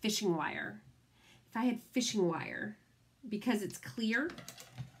great is fishing wire. If I had fishing wire, because it's clear,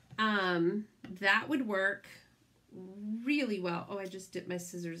 that would work really well. Oh, I just dipped my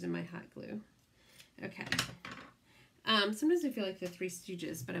scissors in my hot glue. Okay. Sometimes I feel like the Three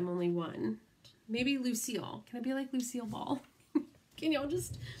Stooges, but I'm only one. Maybe Lucille. Can I be like Lucille Ball? Can y'all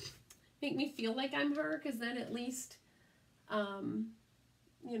just make me feel like I'm her, because then at least,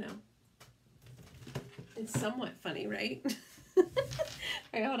 you know, it's somewhat funny, right? All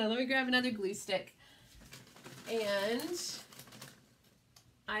right, hold on. Let me grab another glue stick. And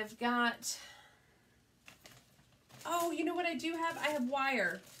I've got, oh, you know what I do have? I have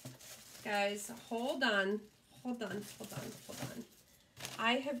wire. Guys, hold on. Hold on, hold on, hold on.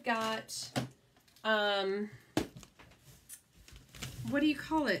 I have got, what do you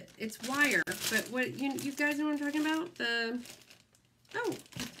call it? It's wire, but what, you guys know what I'm talking about? The, oh,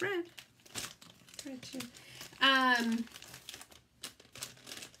 thread. Thread too.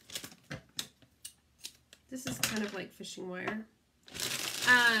 This is kind of like fishing wire.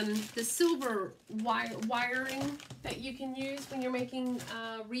 The silver wiring that you can use when you're making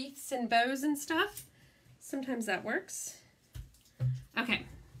wreaths and bows and stuff. Sometimes that works. Okay,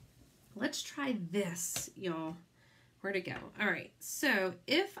 let's try this, y'all. Where to go? All right, so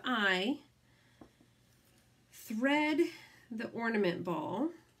if I thread the ornament ball,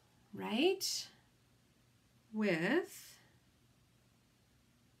 right, with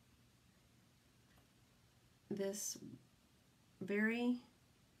this very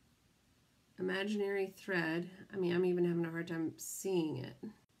imaginary thread, I mean, I'm even having a hard time seeing it.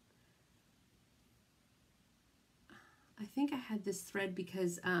 I think I had this thread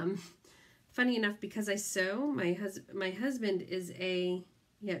because, funny enough, because I sew, my husband is a,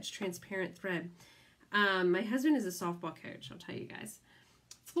 yeah, it's transparent thread. My husband is a softball coach, I'll tell you guys.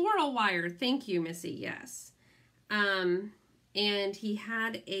 Floral wire, thank you, Missy, yes. And he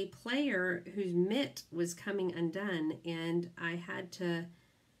had a player whose mitt was coming undone, and I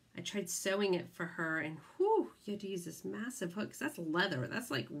tried sewing it for her, and whew, you had to use this massive hook, because that's leather. That's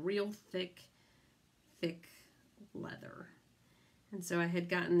like real thick leather. And so I had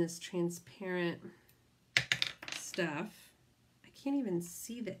gotten this transparent stuff. I can't even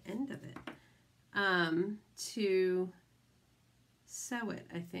see the end of it. To sew it,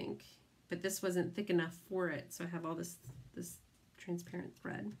 I think. But this wasn't thick enough for it, so I have all this transparent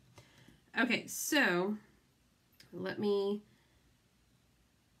thread. Okay, so let me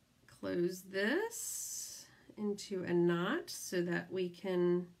close this into a knot so that we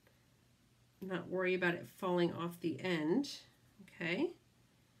can not worry about it falling off the end. Okay.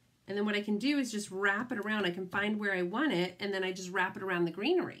 And then what I can do is just wrap it around. I can find where I want it, and then I just wrap it around the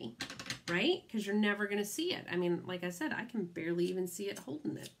greenery, right? Because you're never going to see it. I mean, like I said, I can barely even see it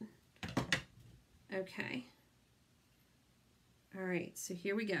holding it. Okay. All right, so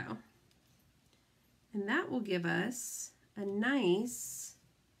here we go. And that will give us a nice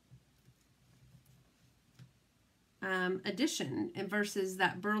addition versus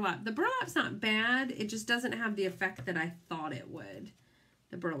that burlap. The burlap's not bad. It just doesn't have the effect that I thought it would,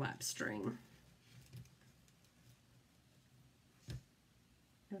 the burlap string.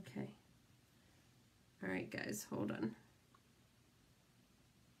 Okay. All right, guys, hold on.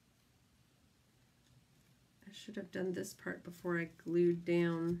 I should have done this part before I glued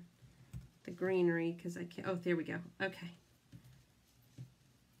down the greenery because I can't. Oh, there we go. Okay.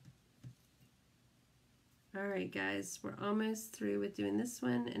 All right, guys, we're almost through with doing this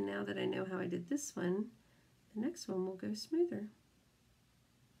one, and now that I know how I did this one, the next one will go smoother.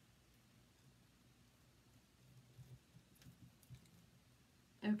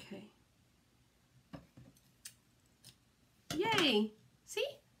 Okay. Yay! See?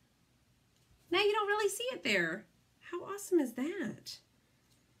 Now you don't really see it there. How awesome is that?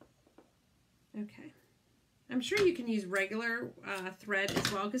 Okay. I'm sure you can use regular thread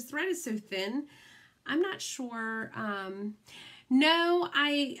as well, because thread is so thin. I'm not sure. No,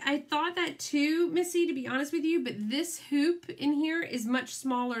 I thought that too, Missy, to be honest with you, but this hoop in here is much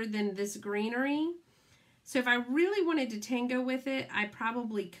smaller than this greenery. So if I really wanted to tango with it, I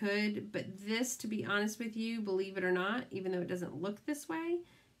probably could, but this, to be honest with you, believe it or not, even though it doesn't look this way,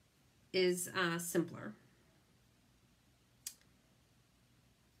 is simpler.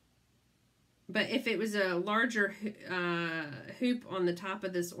 But if it was a larger hoop on the top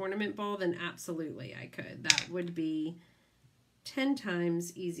of this ornament ball, then absolutely I could. That would be 10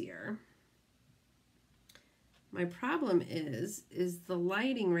 times easier. My problem is the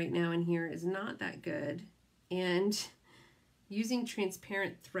lighting right now in here is not that good. And using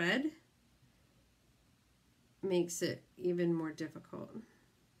transparent thread makes it even more difficult.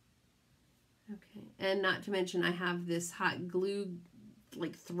 Okay, and not to mention I have this hot glue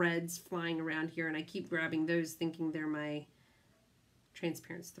like threads flying around here, and I keep grabbing those thinking they're my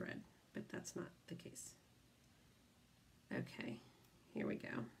transparent thread, but that's not the case. Okay, here we go.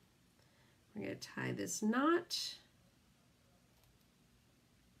 We're going to tie this knot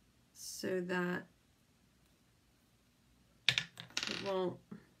so that it won't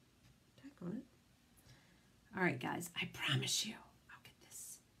tack on it. All right, guys, I promise you I'll get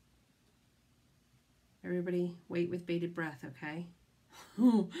this. Everybody wait with bated breath, okay?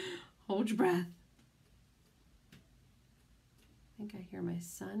 Hold your breath. I think I hear my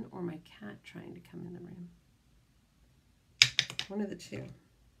son or my cat trying to come in the room. One of the two.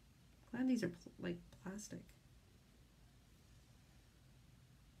 Glad these are like plastic.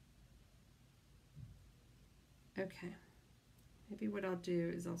 Okay. Maybe what I'll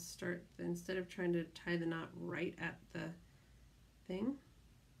do is I'll start, instead of trying to tie the knot right at the thing,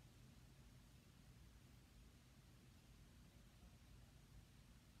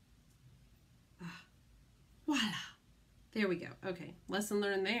 voila. There we go. Okay, lesson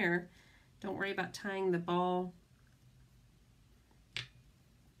learned there. Don't worry about tying the ball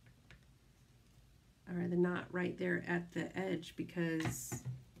or the knot right there at the edge, because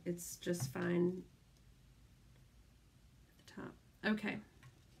it's just fine at the top. Okay.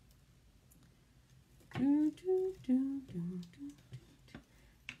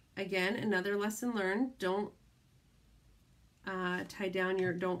 Again, another lesson learned. Don't tie down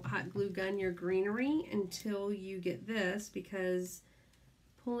your, don't hot glue gun your greenery until you get this, because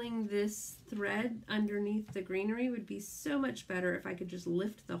pulling this thread underneath the greenery would be so much better if I could just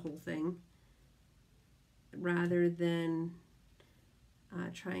lift the whole thing rather than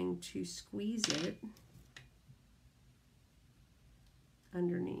trying to squeeze it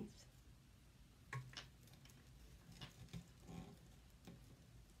underneath. I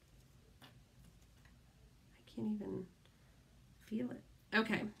can't even feel it.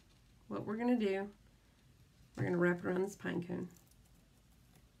 Okay, what we're going to do, we're going to wrap it around this pine cone.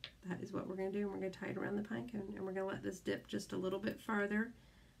 That is what we're going to do, and we're going to tie it around the pine cone, and we're going to let this dip just a little bit farther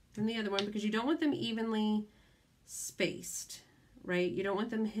than the other one, because you don't want them evenly spaced, right? You don't want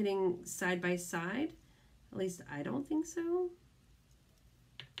them hitting side by side. At least I don't think so.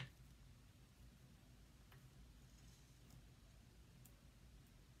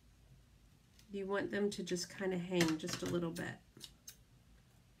 You want them to just kind of hang just a little bit.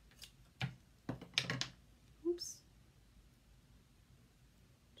 Oops.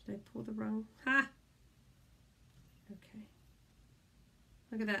 Did I pull the wrong, ha! Okay.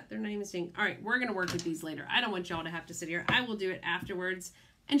 Look at that, they're not even seeing. All right, we're gonna work with these later. I don't want y'all to have to sit here. I will do it afterwards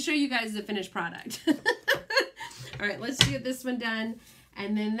and show you guys the finished product. All right, let's get this one done.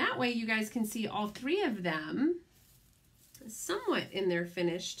 And then that way you guys can see all three of them somewhat in their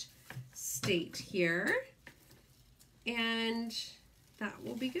finished state here. And that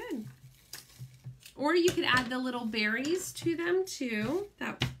will be good. Or you could add the little berries to them too.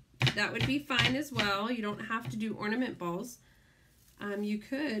 That would be fine as well. You don't have to do ornament balls. You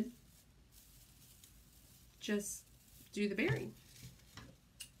could just do the berry.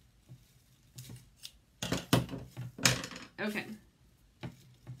 Okay.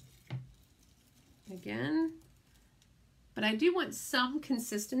 Again, but I do want some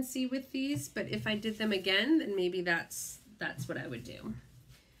consistency with these, but if I did them again, then maybe that's what I would do.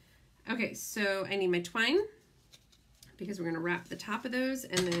 Okay, so I need my twine because we're going to wrap the top of those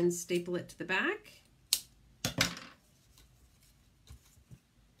and then staple it to the back.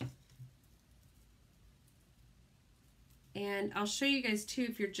 And I'll show you guys too,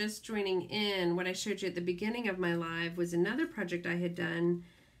 if you're just joining in, what I showed you at the beginning of my live was another project I had done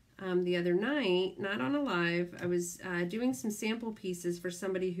the other night, not on a live. I was doing some sample pieces for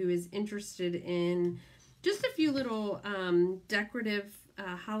somebody who is interested in just a few little decorative,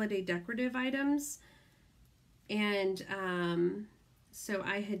 holiday decorative items. And so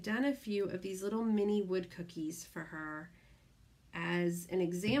I had done a few of these little mini wood cookies for her as an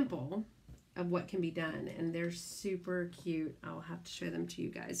example of what can be done. And they're super cute. I'll have to show them to you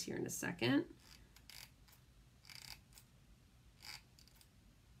guys here in a second.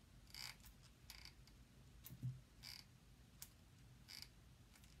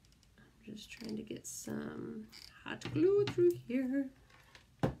 Just trying to get some hot glue through here.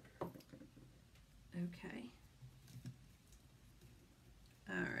 Okay.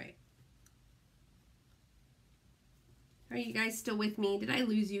 All right. Are you guys still with me? Did I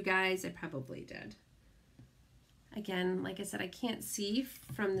lose you guys? I probably did. Again, like I said, I can't see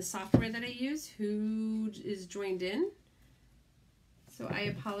from the software that I use who is joined in. So I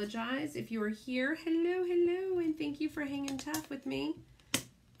apologize. If you are here, hello, hello, and thank you for hanging tough with me.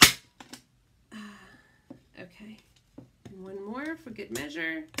 Okay, and one more for good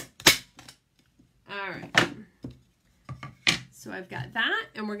measure. All right, so I've got that,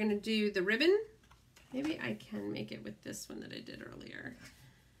 and we're gonna do the ribbon. Maybe I can make it with this one that I did earlier.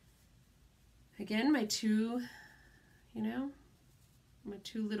 Again, my two, my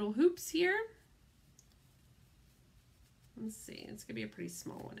two little hoops here. Let's see, it's gonna be a pretty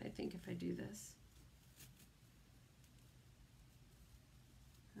small one, I think, if I do this.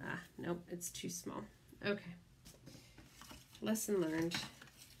 Ah, nope, it's too small. Okay, lesson learned.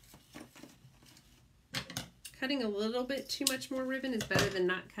 Cutting a little bit too much more ribbon is better than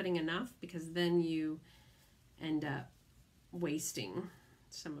not cutting enough, because then you end up wasting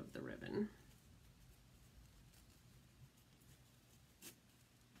some of the ribbon.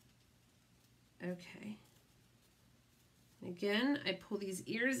 Okay. Again, I pull these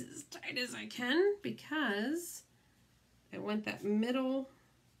ears as tight as I can because I want that middle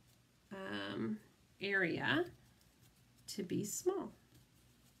area to be small.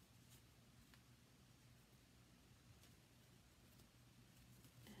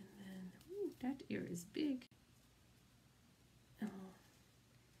 And then, ooh, that ear is big. I'll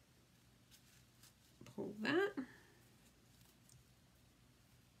pull that.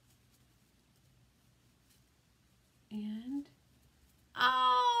 And,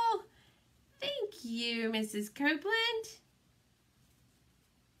 oh, thank you, Mrs. Copeland.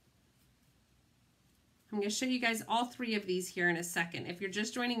 I'm going to show you guys all three of these here in a second. If you're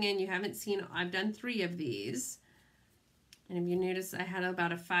just joining in, you haven't seen, I've done 3 of these. And if you notice, I had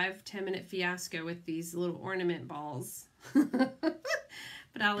about a 5-10 minute fiasco with these little ornament balls. But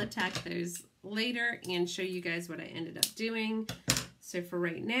I'll attack those later and show you guys what I ended up doing. So for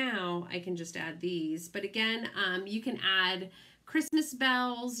right now, I can just add these. But again, you can add Christmas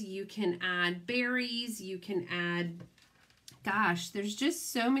bells, you can add berries, you can add, gosh, there's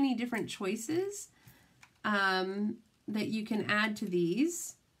just so many different choices that you can add to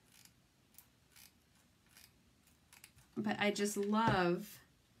these. But I just love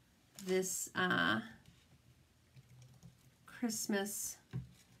this Christmas.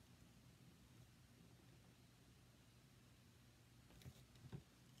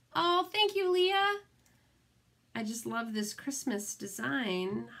 Oh, thank you, Leah. I just love this Christmas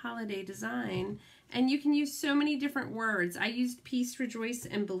design, holiday design. And you can use so many different words. I used peace, rejoice,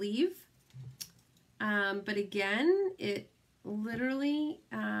 and believe. But again, it literally,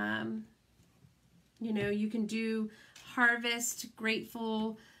 you know, you can do harvest,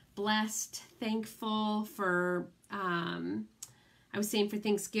 grateful, blessed, thankful for, I was saying for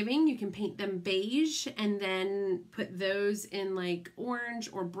Thanksgiving, you can paint them beige and then put those in like orange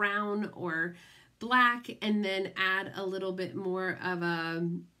or brown or black, and then add a little bit more of a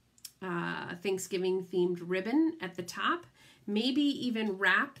Thanksgiving themed ribbon at the top. Maybe even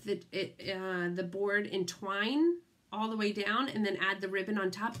wrap the board in twine all the way down and then add the ribbon on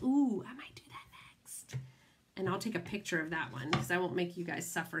top. Ooh, I might do that next. And I'll take a picture of that one because I won't make you guys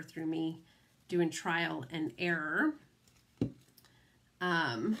suffer through me doing trial and error.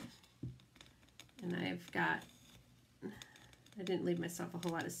 And I didn't leave myself a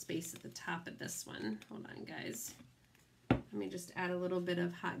whole lot of space at the top of this one. Hold on, guys. Let me just add a little bit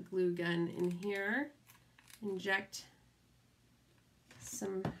of hot glue gun in here. Inject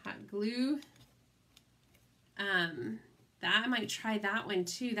some hot glue. That I might try that one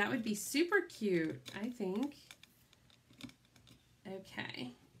too. That would be super cute, I think.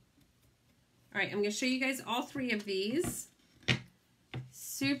 Okay. All right, I'm going to show you guys all three of these.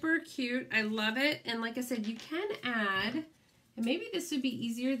 Super cute. I love it. And like I said, you can add, and maybe this would be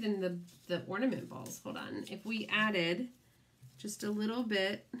easier than the ornament balls. Hold on. If we added just a little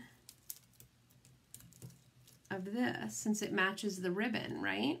bit of this, since it matches the ribbon,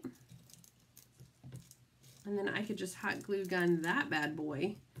 right? And then I could just hot glue gun that bad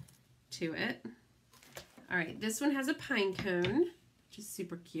boy to it. All right, this one has a pine cone, which is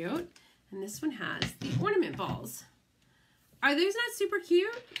super cute. And this one has the ornament balls. Are those not super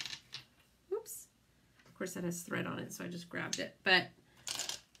cute? Oops. Of course that has thread on it, so I just grabbed it. But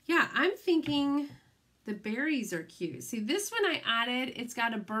yeah, I'm thinking the berries are cute. See, this one I added, it's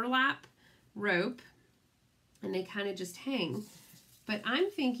got a burlap rope and they kind of just hang. But I'm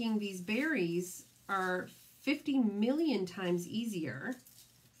thinking these berries are 50 million times easier.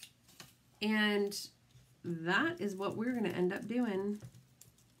 And that is what we're going to end up doing.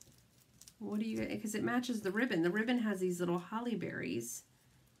 What do you, because it matches the ribbon. The ribbon has these little holly berries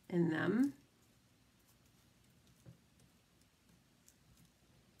in them.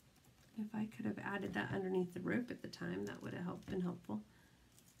 If I could have added that underneath the rope at the time, that would have been helpful.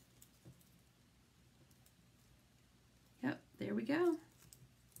 Yep, there we go.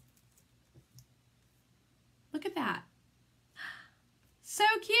 Look at that. So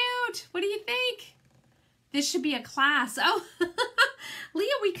cute. What do you think? This should be a class. Oh, Leah,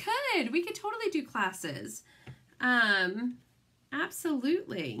 we could totally do classes.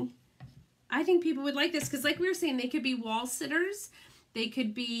 Absolutely. I think people would like this because like we were saying, they could be wall sitters. They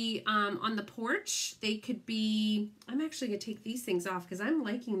could be on the porch. They could be, I'm actually going to take these things off because I'm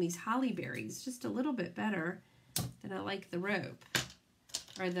liking these holly berries just a little bit better than I like the rope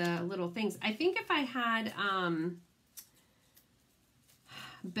or the little things. I think if I had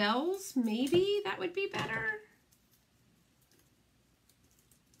bells, maybe that would be better.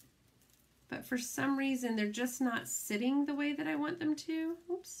 But for some reason, they're just not sitting the way that I want them to.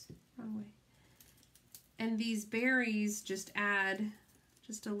 Oops, wrong way. And these berries just add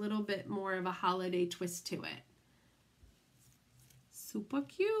just a little bit more of a holiday twist to it. Super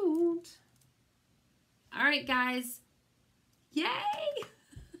cute. All right, guys. Yay!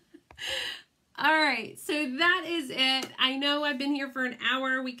 All right, so that is it. I know I've been here for an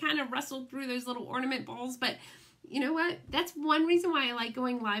hour. We kind of wrestled through those little ornament balls, but you know what? That's one reason why I like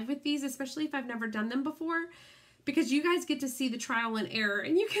going live with these, especially if I've never done them before, because you guys get to see the trial and error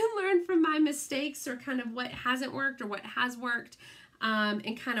and you can learn from my mistakes or kind of what hasn't worked or what has worked,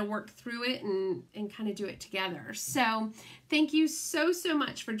 and kind of work through it and kind of do it together. So thank you so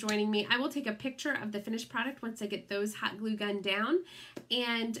much for joining me. I will take a picture of the finished product once I get those hot glue gun down.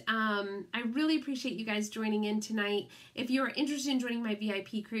 And I really appreciate you guys joining in tonight. If you are interested in joining my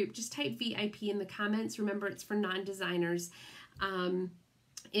VIP group, just type VIP in the comments. Remember, it's for non-designers.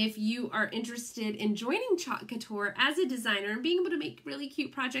 If you are interested in joining Chalk Couture as a designer and being able to make really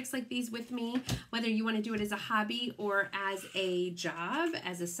cute projects like these with me, whether you want to do it as a hobby or as a job,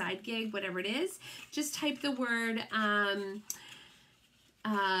 as a side gig, whatever it is, just type the word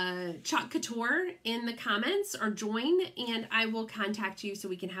Chalk Couture in the comments or join, and I will contact you so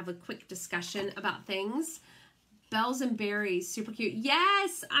we can have a quick discussion about things. Bells and berries, super cute.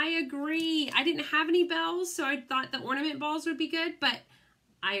 Yes, I agree. I didn't have any bells, so I thought the ornament balls would be good, but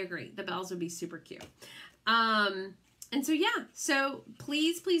I agree. The bells would be super cute. And so, yeah. So,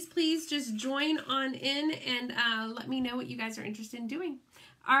 please, please, please just join on in and let me know what you guys are interested in doing.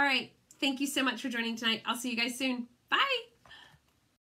 All right. Thank you so much for joining tonight. I'll see you guys soon.